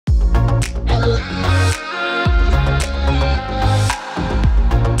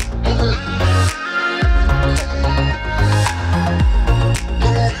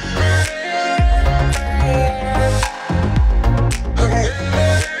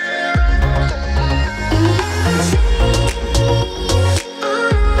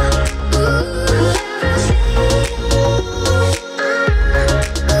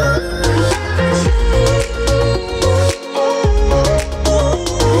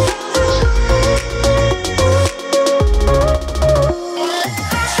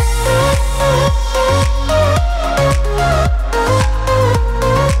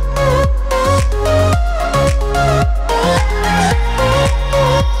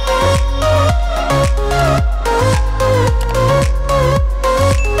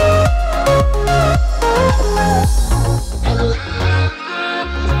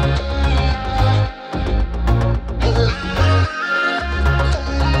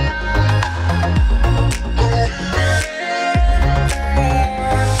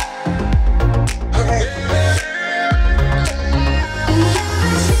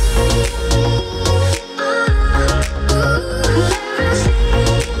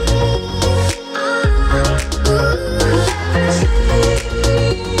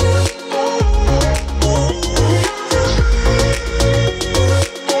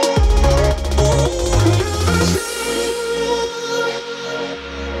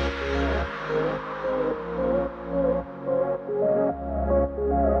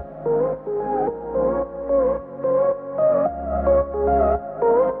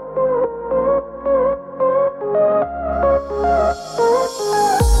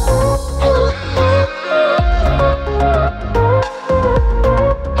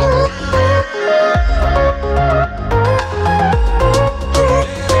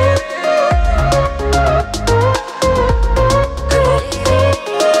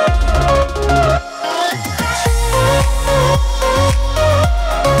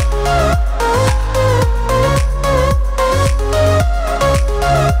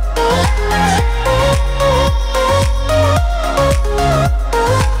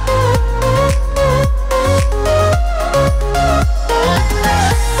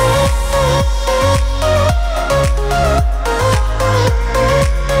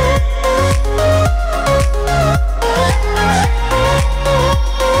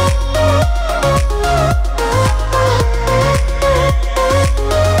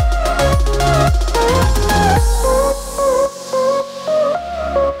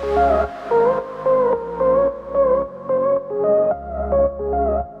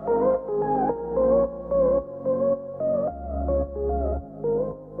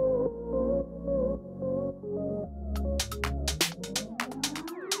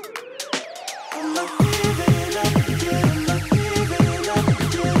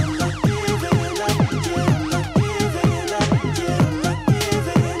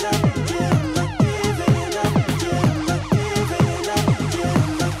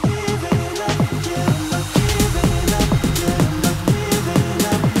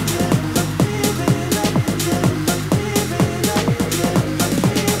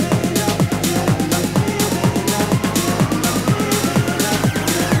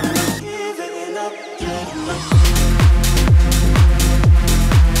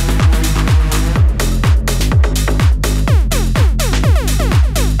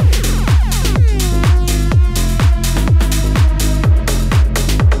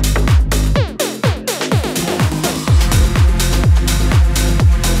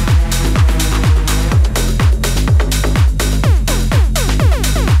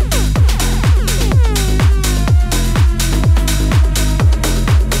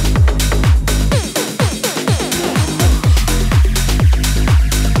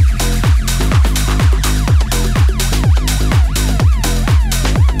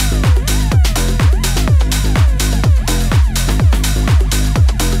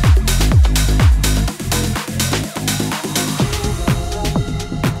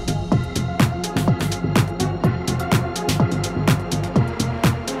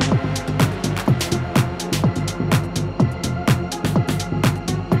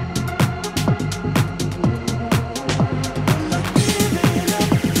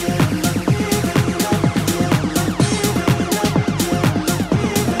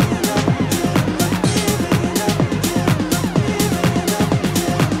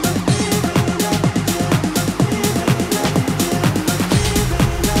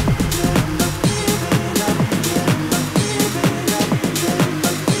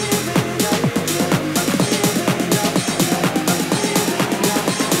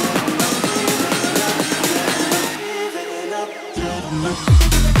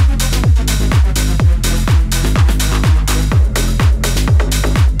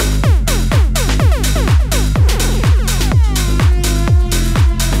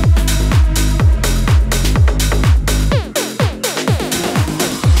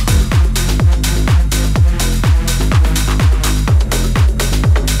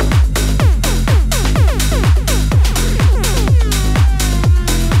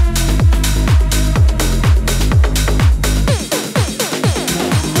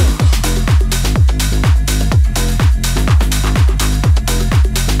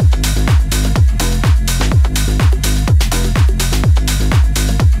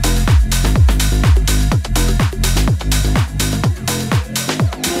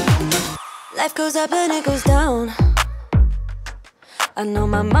Life goes up and it goes down. I know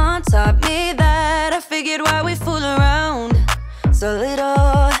my mom taught me that. I figured why we fool around so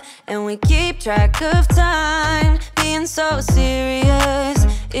little, and we keep track of time, being so serious.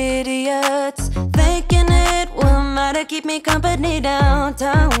 Idiots thinking it will matter, keep me company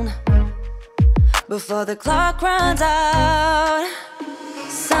downtown before the clock runs out.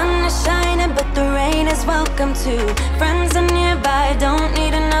 Sun is shining, but the rain is welcome too. Friends are nearby, don't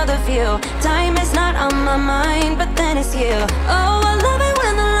need another view. Time is not on my mind, but then it's you. Oh, I love it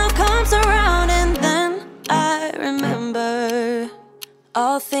when the love comes around, and then I remember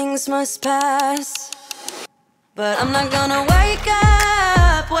all things must pass. But I'm not gonna wake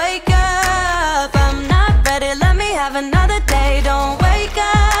up, wake up. I'm not ready, let me have another day. Don't wake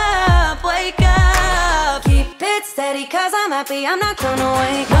up, wake up. Keep it steady, cause I'm happy, I'm not gonna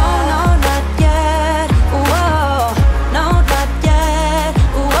wake up. No, no, not yet, whoa. No, not yet,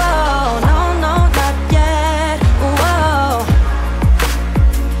 whoa. No, no, not yet, whoa.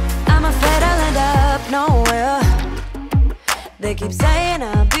 I'm afraid I'll end up nowhere. They keep saying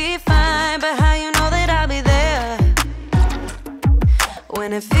I'll be fine, but how you know that I'll be there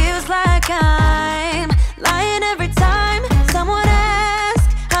when it feels like I'm lying every time someone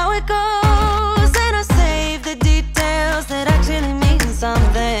asks how it goes, and I save the details that actually mean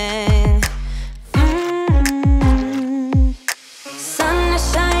something. Sun is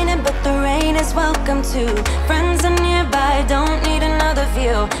shining, but the rain is welcome too. Friends are nearby, don't need another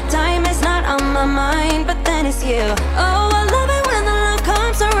view. Time is not on my mind, but then it's you. Oh, I love it when the love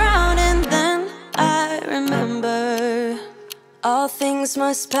comes around, and then I remember all things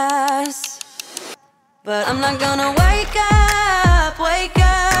must pass. But I'm not gonna wake up, wake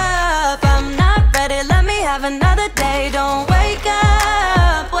up. I'm not ready, let me have another day. Don't wake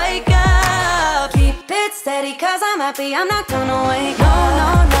up, wake up. Keep it steady, cause I'm happy, I'm not gonna wake up. No, no,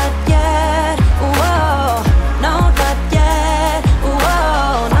 not yet, whoa. No, not yet,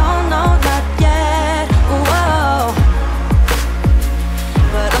 whoa. No, no, not yet, whoa.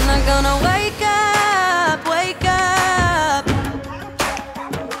 But I'm not gonna wake up, wake up.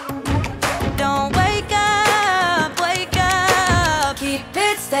 Don't wake up, wake up. Keep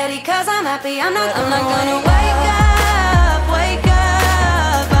it steady, cause I'm happy, I'm not gonna wake up, wake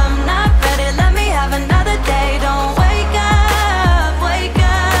up. I'm not ready, let me have another day. Don't wake up, wake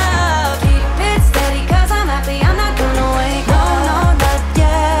up. Keep it steady, cause I'm happy, I'm not gonna wake up. No, no, not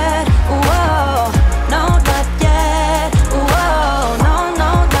yet, whoa. No, not yet, whoa. No,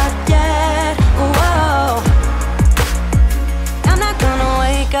 no, not yet, whoa. I'm not gonna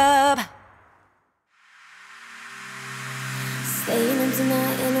wake up. Staying up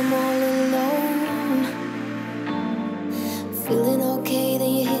tonight and I'm all alone. Feeling okay,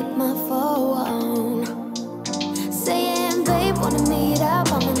 then you hit my phone. Saying, babe, wanna meet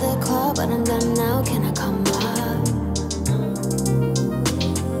up. I'm in the club, but I'm done now. Can I come up?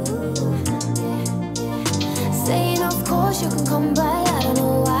 Saying, of course you can come back.